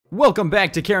Welcome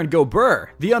back to Karen Go Brrr,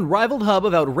 the unrivaled hub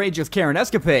of outrageous Karen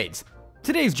escapades.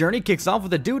 Today's journey kicks off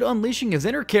with a dude unleashing his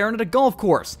inner Karen at a golf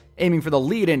course, aiming for the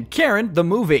lead in Karen, the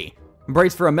movie.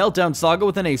 Brace for a meltdown saga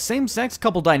within a same-sex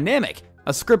couple dynamic,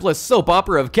 a scriptless soap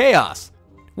opera of chaos.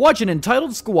 Watch an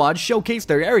entitled squad showcase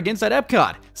their arrogance at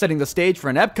Epcot, setting the stage for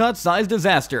an Epcot-sized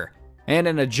disaster. And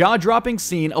in a jaw-dropping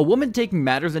scene, a woman taking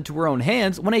matters into her own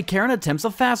hands when a Karen attempts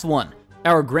a fast one.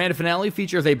 Our grand finale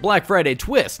features a Black Friday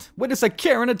twist. Witness a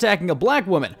Karen attacking a black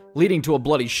woman, leading to a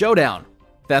bloody showdown.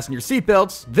 Fasten your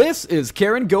seatbelts, this is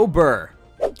Karen Go Brrr.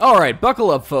 Alright, buckle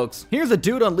up folks. Here's a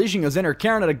dude unleashing his inner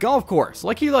Karen at a golf course,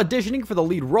 like he's auditioning for the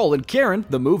lead role in Karen,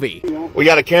 the movie. We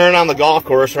got a Karen on the golf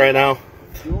course right now.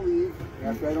 You'll leave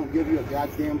after I don't give you a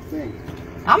goddamn thing.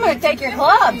 I'm gonna take your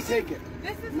clubs. Take it.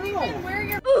 This is even where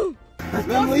you're.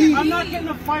 Then leave. I'm not getting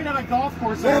a fight at a golf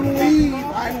course. Then leave.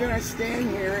 I'm gonna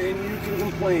stand here and you can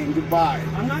complain. Goodbye.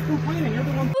 I'm not complaining. You're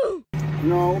the one.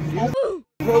 No, you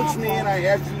approach me and I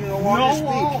ask you to no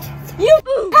longer speak. You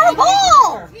her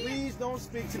ball. Please don't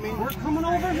speak to me. We're coming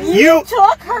over. You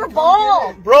took her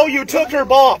ball. Bro, you took her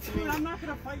ball. Dude, I'm not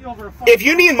gonna fight you over a fight. If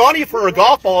you need money for her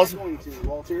golf balls, I'm going to,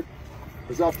 Walter.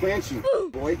 Because I'll plant you,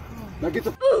 boy. Now get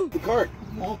the cart.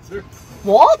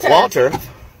 Walter.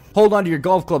 Hold onto your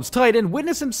golf clubs tight and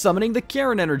witness him summoning the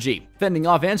Karen energy, fending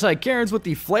off anti-Karens with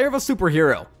the flair of a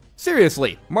superhero.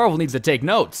 Seriously, Marvel needs to take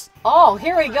notes. Oh,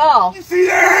 here we go. You see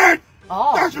that?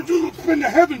 Oh. That's what you look in the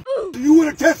heaven. Do you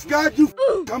want to test God? You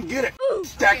come get it.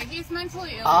 Stack. Okay, he's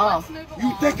mentally ill. Oh. Let's move You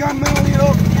along. think I'm mentally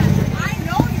ill? I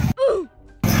know you.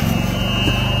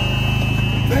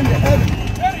 Bend to heaven.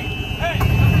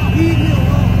 Leave me alone.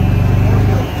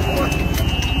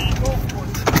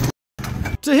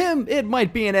 To him, it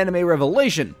might be an anime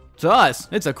revelation. To us,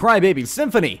 it's a crybaby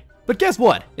symphony. But guess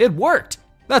what? It worked.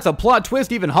 That's a plot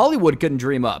twist even Hollywood couldn't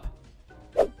dream up.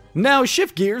 Now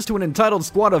shift gears to an entitled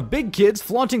squad of big kids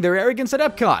flaunting their arrogance at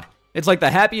Epcot. It's like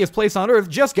the happiest place on earth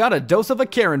just got a dose of a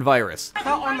Karen virus. Cut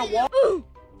on the walk.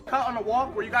 Cut on the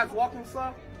walk where you guys walking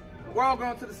slow. We're all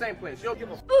going to the same place. You'll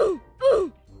give a.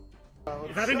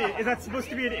 Is that supposed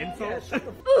to be an insult?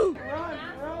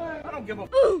 I don't give a.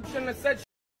 You shouldn't have said.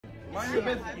 Mind your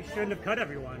business. You shouldn't have cut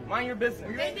everyone. Mind your business.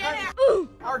 They did it.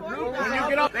 Our group. When you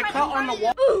get up, they cut on the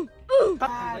walk.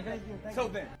 So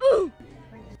then.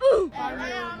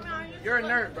 You're a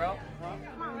nerd, bro.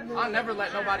 I'll never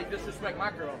let nobody disrespect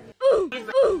my girl.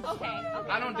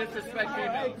 I don't disrespect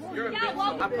females. You're a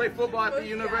bitch. I play football at the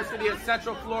University of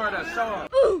Central Florida. Show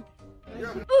 'em.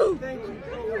 Thank you.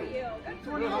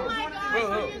 Oh my gosh,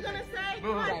 what are you gonna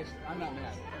say? I'm not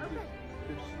mad.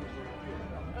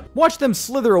 Watch them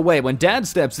slither away when Dad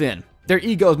steps in. Their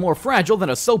ego's more fragile than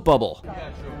a soap bubble. Yeah,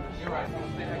 true. You're right.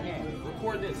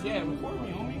 Record this. Yeah, record me,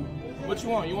 homie. What you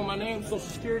want? You want my name, social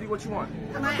security? What you want?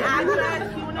 My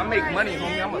address. I make money,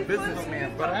 homie. I'm a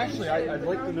businessman, but Actually, I'd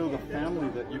like to know the family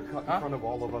that you cut in front of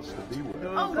all of us to be with.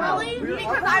 Oh, really?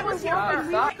 Because I was here for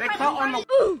stop. They cut on the.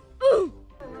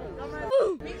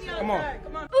 Come on.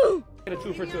 Come on. Get a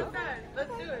 2 for 2. Let's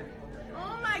do it.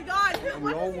 Oh my God.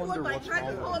 What does he look like? Try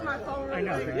to pull in my phone. I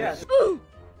know. Yes.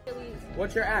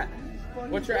 What's your at?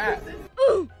 What's your at?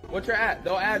 What's your at?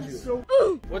 They'll add you.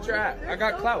 What's your at? I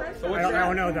got clout. So what's your I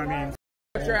don't at? know what that means.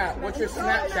 What's your at? What's your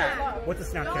Snapchat? What's a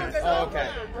Snapchat? Oh, okay.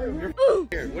 You're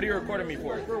here. What are you recording me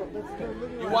for?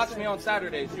 You watch me on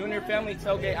Saturdays. You and your family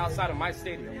tailgate outside of my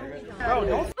stadium, nigga. Bro,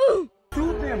 don't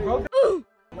shoot them, bro.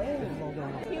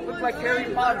 Look like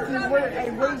Harry Potter.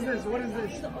 Hey, what is this? What is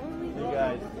this? You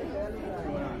guys.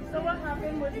 So what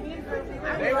happened was me and Kirby.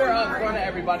 They were up front of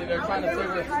everybody. They're trying to say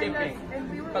we're skipping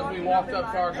because we walked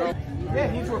up to our girl. Yeah,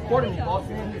 he's recording me, boss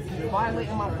man. He's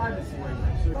violating my privacy.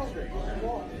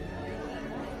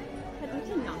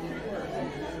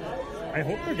 I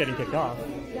hope they're getting kicked off.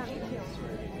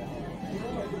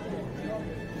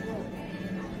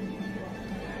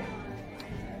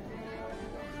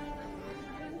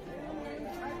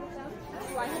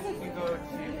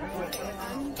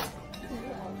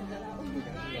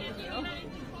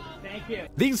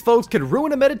 These folks could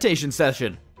ruin a meditation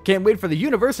session. Can't wait for the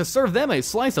universe to serve them a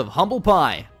slice of humble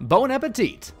pie. Bon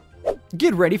appetit.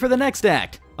 Get ready for the next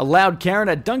act. A loud Karen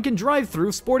at Dunkin'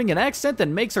 drive-thru sporting an accent that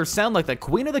makes her sound like the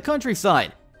queen of the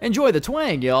countryside. Enjoy the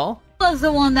twang, y'all. Was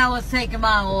the one that was taking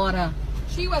my order.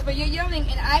 She was, but you're yelling,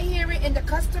 and I hear it, and the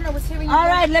customer was hearing you. All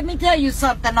right, let me tell you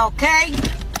something, okay?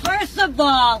 First of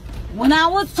all, when I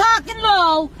was talking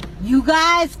low, you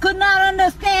guys could not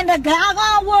understand the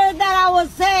doggone word that I was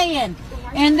saying.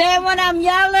 And then when I'm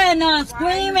yelling or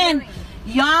screaming,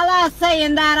 y'all are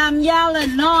saying that I'm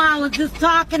yelling. No, I was just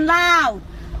talking loud.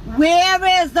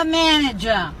 Where is the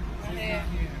manager?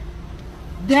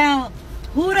 Then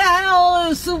Who the hell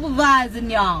is supervising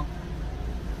y'all?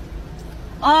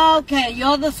 Okay,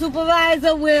 you're the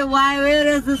supervisor. Where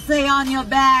does it say on your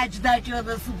badge that you're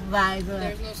the supervisor?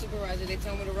 There's no supervisor. They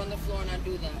tell me to run the floor and I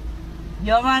do that.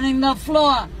 You're running the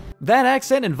floor. That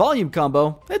accent and volume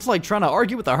combo, it's like trying to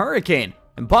argue with a hurricane.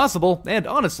 Impossible, and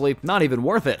honestly, not even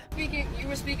worth it. You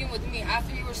were speaking with me.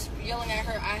 After you were yelling at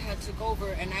her, I had took over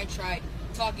and I tried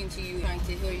talking to you, trying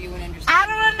to hear you and understand. I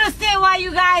don't understand why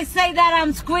you guys say that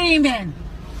I'm screaming.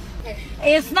 Okay.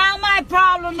 It's not my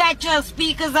problem that your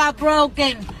speakers are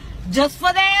broken. Just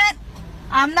for that,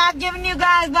 I'm not giving you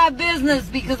guys my business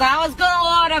because I was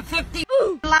going to order 50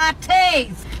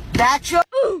 lattes. That's your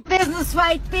business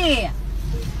right there.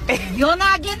 You're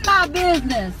not getting my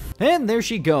business. And there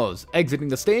she goes, exiting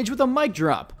the stage with a mic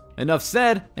drop. Enough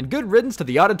said, and good riddance to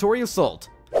the auditory assault.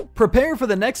 Prepare for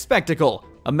the next spectacle,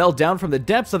 a meltdown from the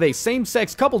depths of a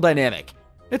same-sex couple dynamic.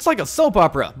 It's like a soap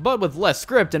opera, but with less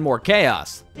script and more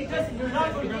chaos. Because you're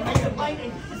not going to make a fight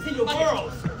and see your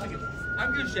girls.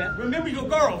 I'm good, Chef. Remember your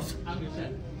girls. I'm good,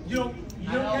 Chef. You don't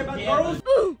care about girls?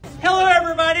 Hello,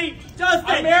 everybody.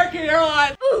 Dustin. American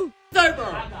Airlines.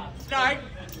 Sober. Start.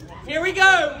 Here we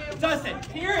go. Dustin,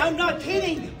 here. I'm not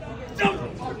kidding.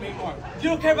 You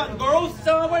don't care about the girls?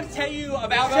 So I want to tell you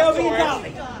about Shelby and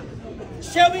Dolly.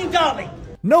 Shelby and Dolly.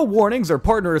 No warnings or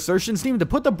partner assertions seem to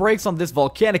put the brakes on this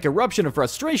volcanic eruption of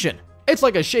frustration. It's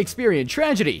like a Shakespearean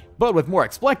tragedy, but with more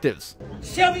expletives.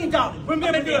 Shelby and Dolly.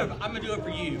 Remember them. I'm going to do it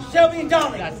for you. Shelby and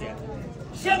Dolly. That's it.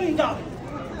 Shelby and Dolly.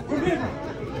 Remember.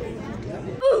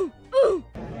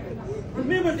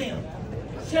 Remember them.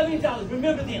 Shelby and Dolly.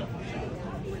 Remember them.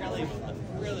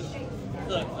 Really,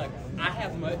 look, I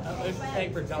have much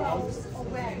respect for dogs.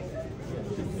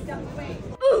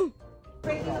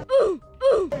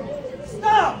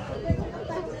 Stop!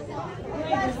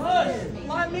 Hush!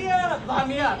 Line me up! Line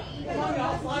me up! Come on,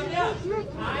 guys, line me up!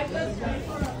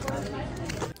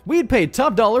 We'd pay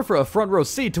top dollar for a front row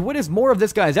seat to witness more of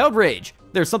this guy's outrage.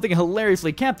 There's something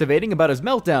hilariously captivating about his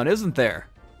meltdown, isn't there?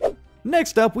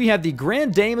 Next up, we have the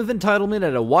Grand Dame of Entitlement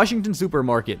at a Washington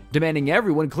supermarket, demanding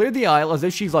everyone clear the aisle as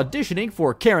if she's auditioning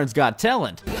for Karen's Got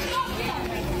Talent.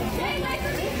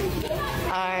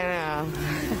 I know.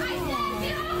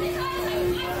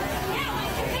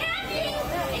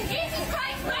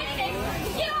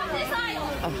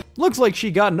 Looks like she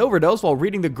got an overdose while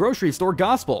reading the grocery store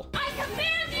gospel. I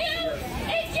command you,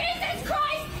 in Jesus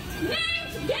Christ's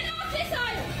name, get off this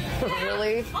aisle.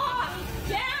 Really? Off,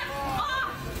 back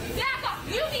off, back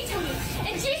off. You need to move.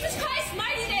 In Jesus Christ's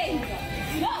mighty name.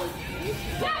 No,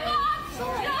 back off,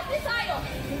 get off this aisle.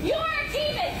 You are a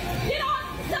demon. Get off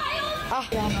this aisle.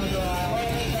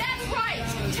 That's right.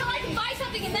 Till I can buy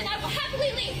something and then I will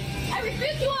happily leave. I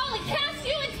rebuke you all and cast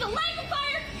you into the lake of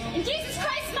fire in Jesus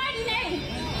Christ's mighty name.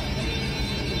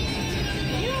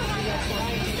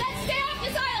 Let's stay off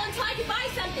this aisle until I can buy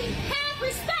something. Have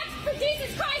respect for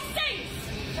Jesus Christ's saints.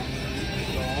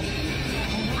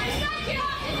 I said get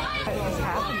off this aisle. What's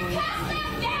happening? Cast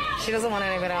them down. She doesn't want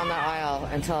anybody on the aisle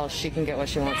until she can get what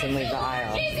she wants and leave the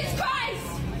aisle. Jesus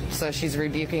Christ. So she's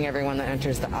rebuking everyone that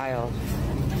enters the aisle.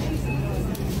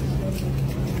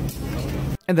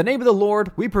 In the name of the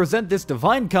Lord, we present this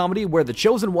divine comedy where the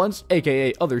chosen ones,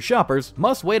 aka other shoppers,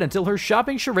 must wait until her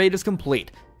shopping charade is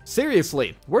complete.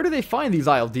 Seriously, where do they find these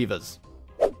aisle divas?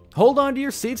 Hold on to your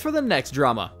seats for the next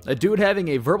drama. A dude having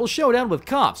a verbal showdown with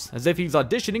cops, as if he's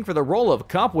auditioning for the role of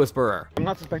cop whisperer. I'm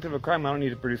not suspected of a crime. I don't need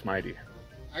to produce my ID.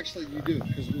 Actually, you do,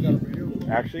 because we got a radio.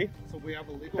 Actually, So we have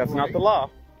a legal that's right. not the law.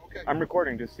 Okay. I'm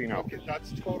recording, just so you know. Okay,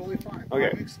 that's totally fine. Okay.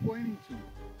 I'm explaining to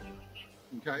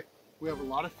you. Okay? We have a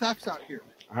lot of thefts out here.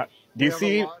 Do you have a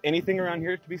see lot- anything around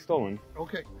here to be stolen?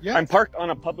 Okay. Yes. I'm parked on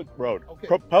a public road. Okay.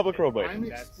 Public roadway. I'm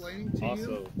explaining to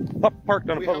you. Parked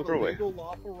on a We public have a roadway. legal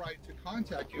lawful right to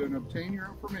contact you and obtain your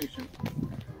information.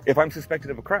 If I'm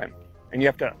suspected of a crime, and you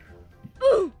have to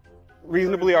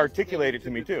reasonably articulate it to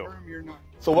me too. Confirm you're not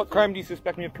So what crime do you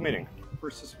suspect me of committing? for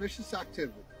suspicious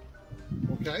activity.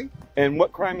 Okay? And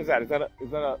what crime is that? Is that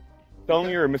a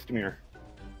felony or a misdemeanor?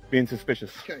 Being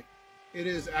suspicious. Okay. It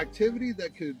is activity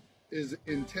that is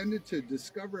intended to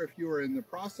discover if you are in the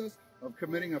process of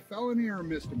committing a felony or a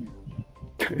misdemeanor.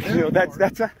 No,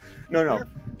 that's a no.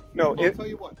 I'll tell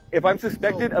you what. If I'm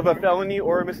suspected of a felony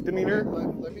or a misdemeanor,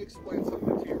 Let me explain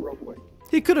something to you real quick.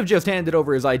 He could have just handed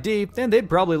over his ID, and they'd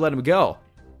probably let him go.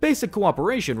 Basic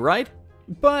cooperation, right?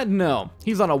 But no,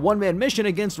 he's on a one-man mission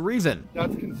against reason.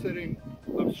 That's considering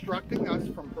obstructing us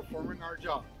from performing our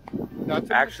job. That's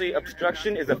a actually misdemeanor.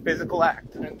 obstruction is a physical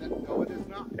act. And then, no, it is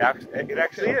not. It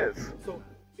actually is. So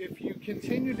if you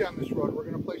continue down this road, we're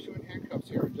going to place you in handcuffs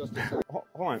here in just a second. Hold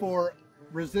on. For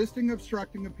resisting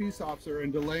obstructing a peace officer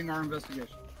and delaying our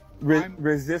investigation.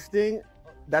 Resisting,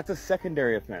 that's a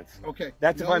secondary offense. Okay.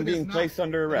 That's No, if I'm it is being not. placed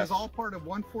under It arrest. is all part of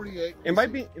 148. Am I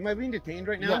being detained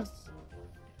right now? Yes.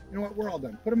 You know what? We're all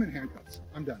done. Put them in handcuffs.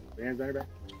 I'm done. Hands on your back.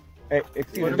 Hey,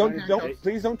 excuse me. Put 'em in handcuffs.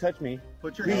 Please don't touch me.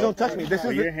 Put your Please hands don't touch on me. your This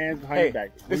back. is Put your hands behind your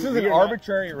back. This is an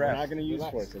arbitrary arrest. We're not going to use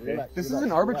force, okay? This is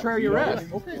an arbitrary arrest.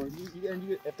 Okay.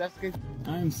 If that's the case.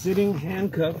 I'm sitting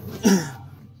handcuffed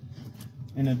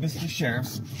in a Vista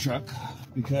Sheriff's truck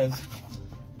because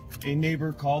a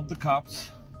neighbor called the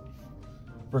cops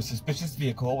for a suspicious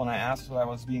vehicle when I asked what I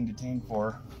was being detained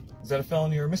for. Is that a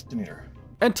felony or a misdemeanor?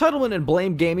 Entitlement and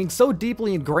blame gaming so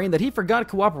deeply ingrained that he forgot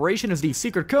cooperation is the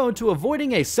secret code to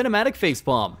avoiding a cinematic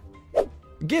facepalm.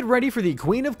 Get ready for the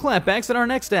queen of clapbacks in our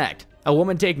next act. A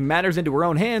woman taking matters into her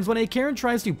own hands when a Karen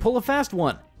tries to pull a fast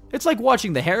one. It's like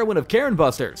watching the heroine of Karen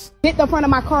Busters. Hit the front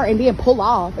of my car and then pull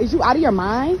off. Is you out of your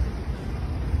mind?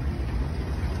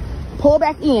 Pull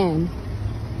back in.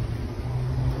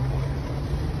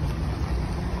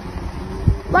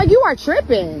 Like you are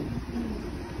tripping.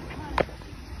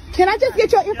 Can I just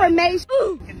get your information?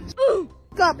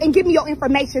 Up and give me your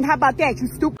information. How about that, you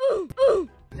stupid?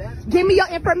 Give me your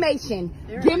information.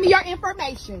 Give me your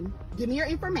information. Give me your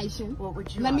information. What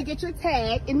would you Let me get your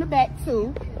tag in the back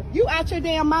too. You out your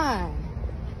damn mind.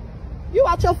 You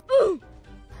out your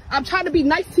I'm trying to be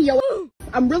nice to you.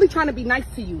 I'm really trying to be nice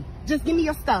to you. Just give me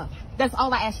your stuff. That's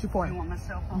all I asked you for. You want my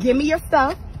cell phone? Give me your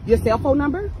stuff. Your cell phone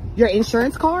number. Your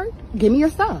insurance card. Give me your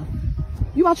stuff.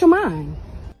 You out your mind.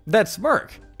 That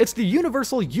smirk. It's the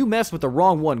universal you messed with the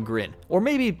wrong one grin. Or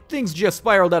maybe things just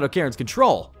spiraled out of Karen's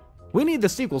control. We need the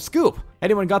sequel scoop.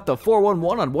 Anyone got the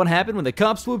 411 on what happened when the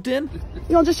cops swooped in? You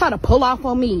don't just try to pull off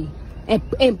on me and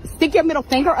stick your middle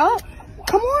finger up.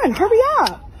 Come on, hurry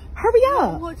up. Hurry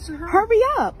up. What's a hurry? Hurry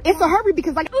up. It's a hurry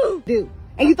because I do.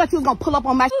 And you thought you was going to pull up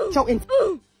on my show and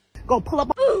go pull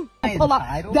up and pull up.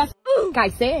 That's what I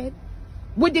said.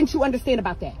 What didn't you understand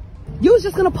about that? You was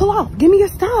just going to pull off. Give me your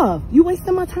stuff. You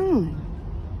wasting my time.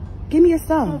 Give me your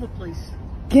stuff. Call the police.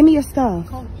 Give me your stuff.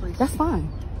 Call the police. That's fine.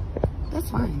 That's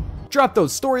fine. Drop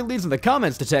those story leads in the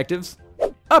comments, detectives.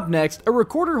 Up next, a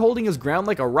recorder holding his ground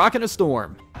like a rock in a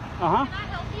storm. Uh-huh. Can I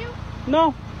help you?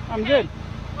 No, I'm good.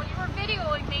 Well, you were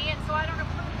videoing me, and so I don't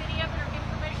approve any of your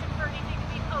information for anything to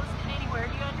be posted anywhere.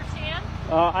 Do you understand?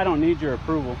 I don't need your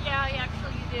approval. Yeah,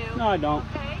 actually you do. No, I don't.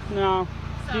 Okay. No.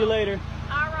 So, see you later.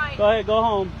 All right. Go ahead, go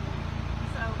home.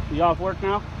 So. You off work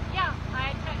now? Yeah,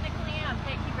 I technically am.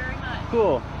 Thank you very much.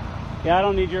 Cool. Yeah, I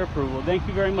don't need your approval. Thank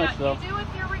you very much, though. You do if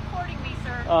you're recording me, sir.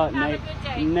 Have a good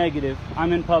day. Negative.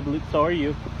 I'm in public, so are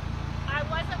you. I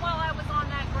wasn't while I was on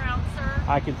that ground, sir.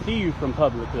 I can see you from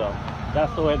public, though.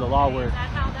 That's the way the law works. Is that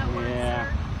how that works, yeah.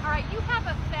 sir? All right, you have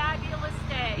a fabulous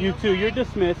day. You too. You're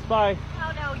dismissed. Bye.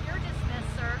 Oh, no, you're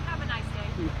dismissed, sir. Have a nice day.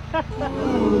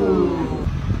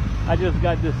 I just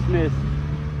got dismissed.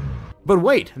 But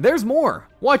wait, there's more.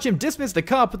 Watch him dismiss the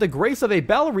cop with the grace of a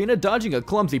ballerina dodging a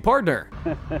clumsy partner.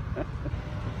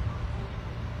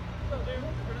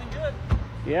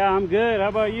 Yeah, I'm good. How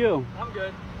about you? I'm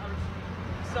good.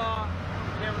 I saw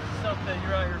cameras and stuff that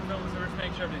you're out here filming, so just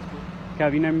make sure everything's cool. Can I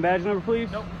have your name and badge number, please?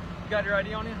 Nope. You got your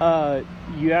ID on you?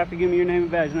 You have to give me your name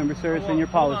and badge number, sir. It's in your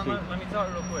policy. Hold on, let me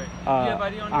talk real quick. You have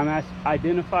ID on you?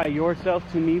 Identify yourself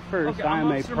to me first. Okay, I am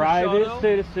a Officer private Machado.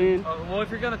 citizen. Well, if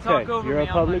you're gonna talk over you're me,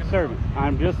 a public servant.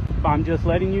 I'm just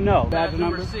letting you know. Badge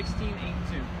number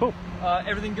 1682. Cool.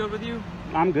 Everything good with you?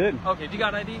 I'm good. Okay. Do you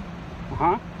got ID?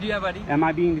 Huh? Do you have ID? Am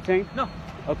I being detained? No.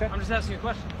 Okay. I'm just asking you a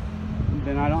question.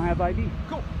 Then I don't have ID.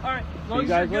 Cool. All right. As long See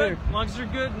you as guys you're good. later. As long as you're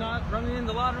good, not running in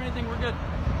the lot or anything, we're good.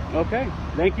 Okay.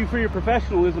 Thank you for your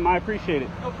professionalism. I appreciate it.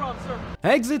 No problem, sir.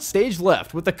 Exit stage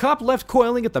left, with the cop left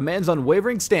coiling at the man's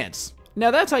unwavering stance.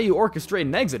 Now that's how you orchestrate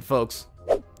an exit, folks.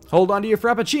 Hold on to your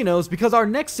frappuccinos, because our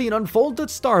next scene unfolds at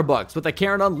Starbucks with a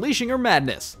Karen unleashing her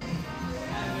madness.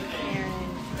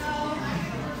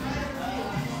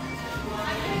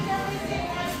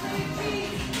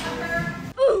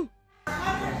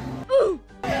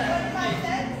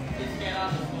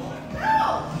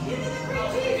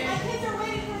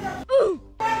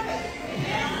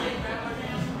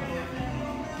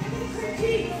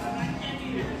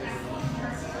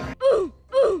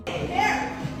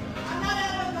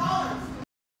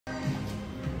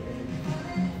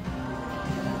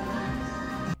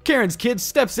 Karen's kid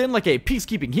steps in like a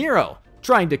peacekeeping hero,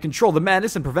 trying to control the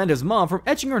madness and prevent his mom from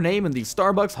etching her name in the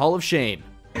Starbucks Hall of Shame.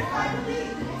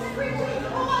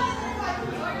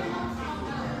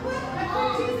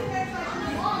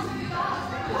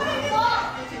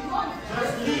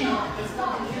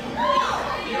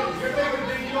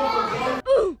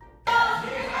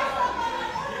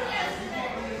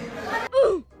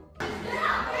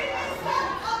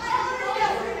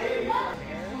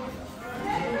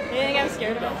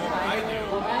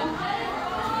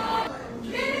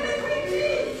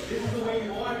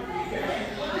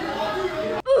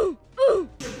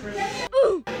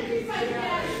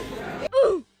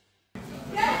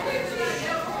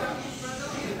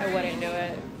 I wouldn't do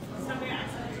it.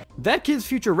 That kid's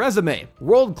future resume,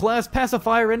 world-class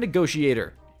pacifier and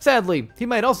negotiator. Sadly, he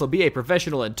might also be a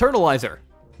professional internalizer.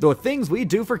 The things we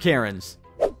do for Karens.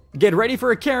 Get ready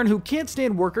for a Karen who can't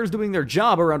stand workers doing their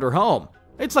job around her home.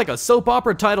 It's like a soap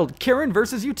opera titled Karen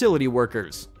versus Utility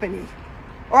Workers.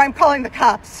 Or I'm calling the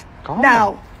cops.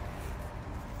 Now.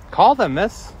 Call them,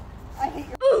 miss. I hate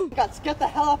your guts. Get the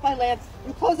hell off my land.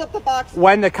 You close up the box.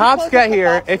 When the cops get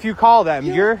here, if you call them,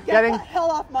 you're Get the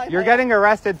hell off my land. getting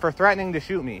arrested for threatening to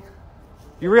shoot me.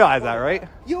 You realize that, right?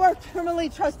 You are criminally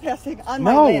trespassing on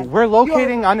my land. No, we're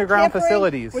locating underground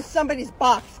facilities. With somebody's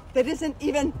box that isn't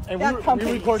even that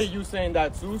company. We recorded you saying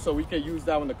that too, so we can use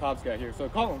that when the cops get here. So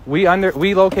call them.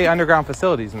 We locate underground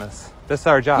facilities, miss. This is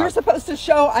our job. You're supposed to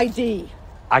show ID.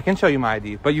 I can show you my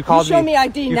ID, but you called me. Show me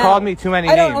ID you now. called me too many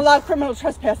I names. don't allow criminal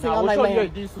trespassing on my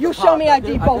land. You show me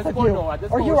ID, both of you,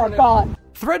 or you are gone.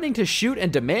 Threatening to shoot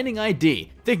and demanding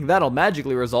ID, thinking that'll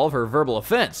magically resolve her verbal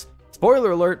offense.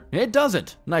 Spoiler alert, it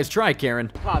doesn't. Nice try,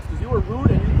 Karen. Cops, because you were rude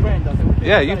and you threatened us.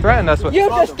 Yeah, you threatened us. You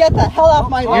just get the hell off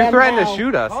my land. You threatened now. to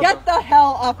shoot us. Get the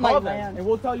hell off my land. And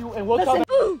we'll tell you, and we'll Listen,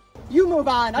 tell them. you move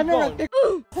on. I've never been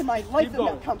in my life in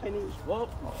that company. Well,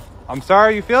 I'm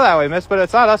sorry you feel that way, miss, but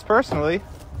it's not us personally.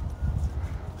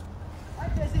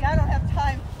 I'm busy. I don't have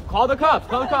time. Call the cops.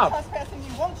 Call the cops. Trespassing.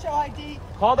 You won't show ID.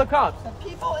 Call the cops. The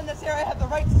people in this area have the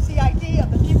right to see ID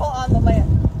of the people on the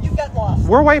land. You get lost.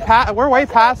 We're way past that.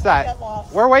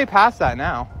 We're way past that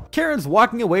now. Karen's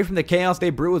walking away from the chaos they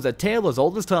brew is a tale as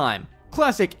old as time.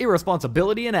 Classic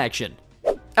irresponsibility in action.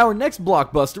 Our next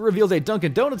blockbuster reveals a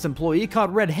Dunkin' Donuts employee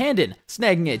caught red-handed,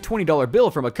 snagging a $20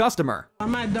 bill from a customer.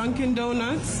 I'm at Dunkin'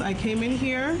 Donuts. I came in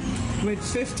here with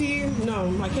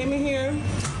I came in here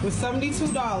with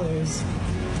 $72.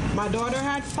 My daughter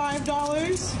had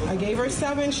 $5. I gave her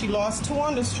 $7. She lost $2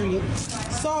 on the street.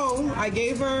 So I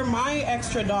gave her my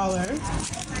extra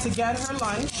 $1 to get her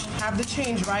lunch. Have the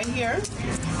change right here.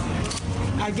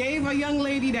 I gave a young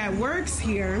lady that works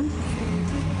here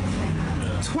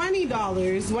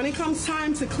 $20. When it comes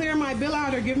time to clear my bill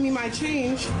out or give me my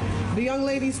change, the young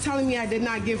lady's telling me I did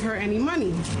not give her any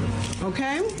money.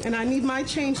 Okay? And I need my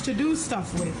change to do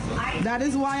stuff with. That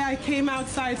is why I came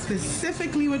outside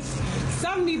specifically with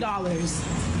 $70.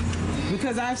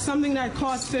 Because I have something that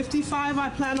costs $55 I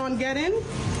plan on getting.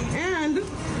 And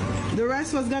the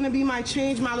rest was gonna be my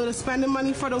change, my little spending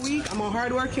money for the week. I'm a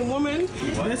hardworking woman.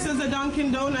 This is a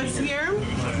Dunkin' Donuts here.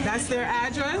 That's their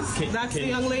address. That's the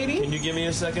young lady. Can you give me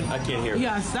a second? I can't hear.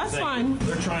 Yes, that's fine.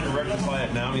 They're trying to rectify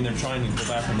it now. I mean, they're trying to go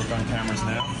back and look on cameras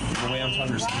now. The way I'm to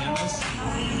understand this,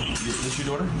 is this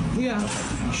your daughter? Yeah.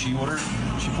 Okay. She ordered,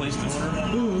 she placed the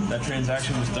order. That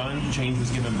transaction was done. Change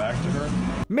was given back to her.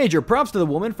 Major props to the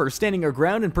woman for standing her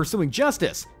ground and pursuing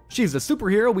justice. She's a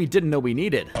superhero we didn't know we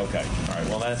needed. Okay, all right.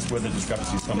 Well, that's where the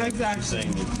discrepancy's coming. Exactly. She's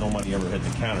saying that no money ever hit the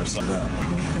counter. So.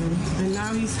 And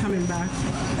now he's coming back.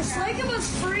 It's like it was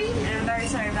free. I'm very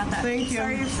sorry about that. Thank you.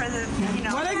 Sorry for the,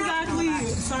 What exactly?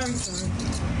 Sorry, sir.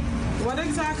 What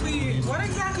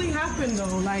exactly happened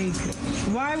though? Like,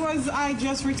 why was I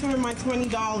just returned my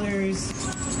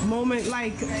 $20 moment,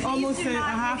 like almost a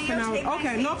half an hour?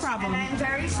 Okay, no problem. And I'm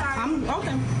very sorry.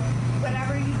 Okay.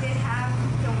 Whatever you did have,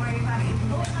 don't worry about it.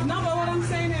 No, but what I'm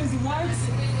saying is, it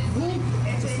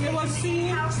was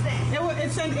seen.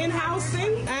 It's an in-house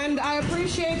thing, and I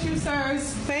appreciate you,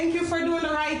 sirs. Thank you for doing the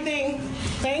right thing.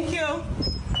 Thank you.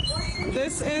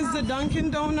 This is the Dunkin'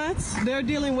 Donuts. They're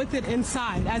dealing with it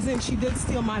inside, as in she did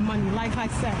steal my money, like I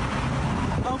said.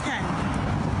 Okay.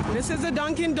 This is the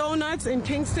Dunkin' Donuts in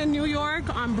Kingston, New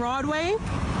York, on Broadway.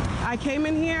 I came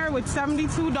in here with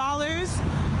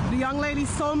 $72. The young lady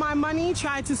stole my money,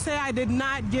 tried to say I did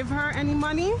not give her any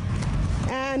money.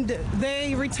 And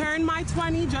they returned my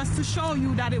 $20 just to show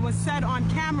you that it was said on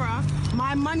camera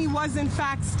my money was in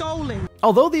fact stolen.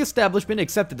 Although the establishment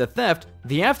accepted the theft,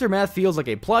 the aftermath feels like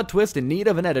a plot twist in need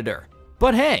of an editor.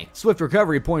 But hey, swift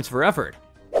recovery points for effort.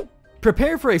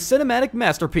 Prepare for a cinematic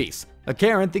masterpiece, a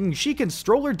Karen thinking she can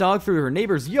stroll her dog through her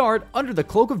neighbor's yard under the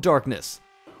cloak of darkness.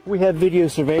 We have video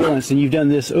surveillance and you've done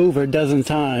this over a dozen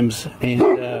times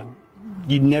and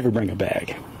you'd never bring a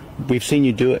bag. We've seen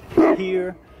you do it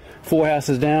here. 4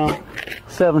 houses down,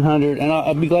 700, and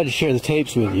I'll be glad to share the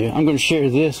tapes with you. I'm going to share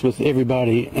this with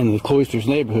everybody in the Cloisters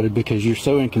neighborhood because you're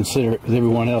so inconsiderate with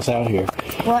everyone else out here.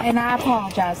 Well, and I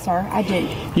apologize, sir. I do.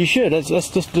 You should. That's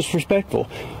just disrespectful.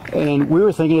 And we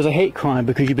were thinking it was a hate crime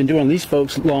because you've been doing these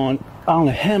folks' lawn I don't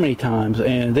know how many times,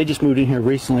 and they just moved in here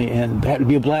recently, and happened to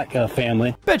be a black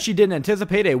family. Bet she didn't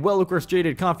anticipate a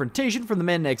well-orchestrated confrontation from the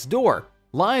man next door.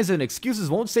 Lies and excuses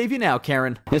won't save you now,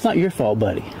 Karen. It's not your fault,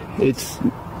 buddy. It's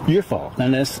your fault,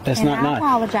 and that's not nice. I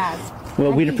apologize.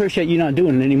 Well, we'd appreciate you not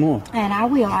doing it anymore. And I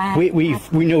will.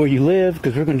 We know where you live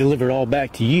because we're going to deliver it all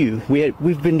back to you.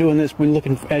 We've been doing this. We're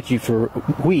looking at you for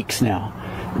weeks now,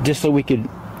 just so we could.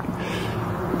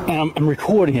 And I'm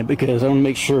recording it because I want to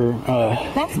make sure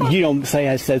you don't say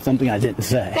I said something I didn't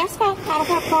say. That's fine. I don't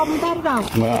have a problem with that at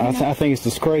all. Well, I think it's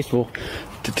disgraceful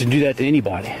to do that to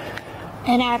anybody.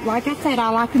 And like I said,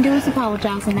 all I can do is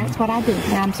apologize, and that's what I do.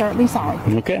 And I'm certainly sorry.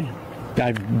 Okay. I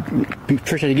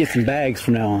appreciate you get some bags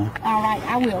from now on. All right,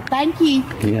 I will. Thank you.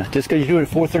 Yeah, just because you do it at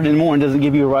 4:30 in the morning doesn't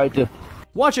give you a right to...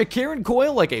 Watch a Karen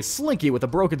coil like a slinky with a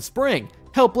broken spring,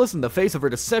 helpless in the face of her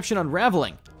deception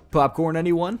unraveling. Popcorn,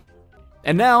 anyone?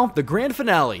 And now, the grand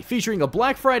finale, featuring a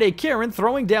Black Friday Karen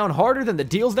throwing down harder than the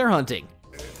deals they're hunting.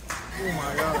 Oh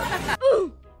my god.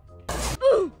 Ooh.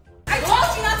 Ooh. I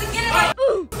told you not to get it right.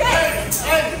 Ooh.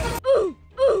 Hey. Ooh.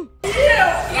 Ooh.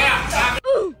 Yeah.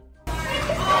 Ooh.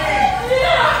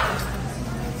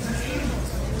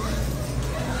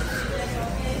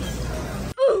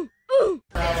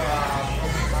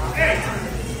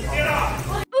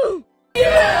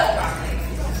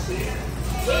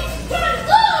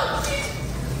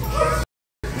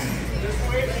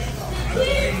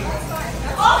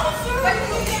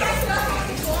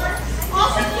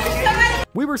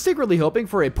 We were secretly hoping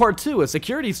for a part 2 as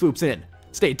security swoops in.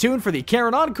 Stay tuned for the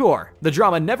Karen Encore. The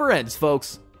drama never ends,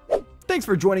 folks. Thanks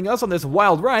for joining us on this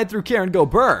wild ride through Karen Go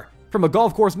Brrr. From a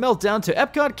golf course meltdown to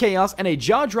Epcot chaos and a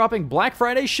jaw-dropping Black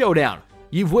Friday showdown,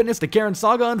 you've witnessed the Karen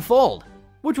saga unfold.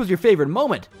 Which was your favorite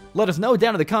moment? Let us know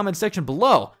down in the comments section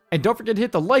below. And don't forget to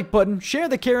hit the like button, share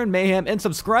the Karen mayhem, and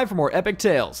subscribe for more epic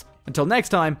tales. Until next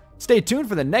time, stay tuned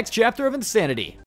for the next chapter of insanity.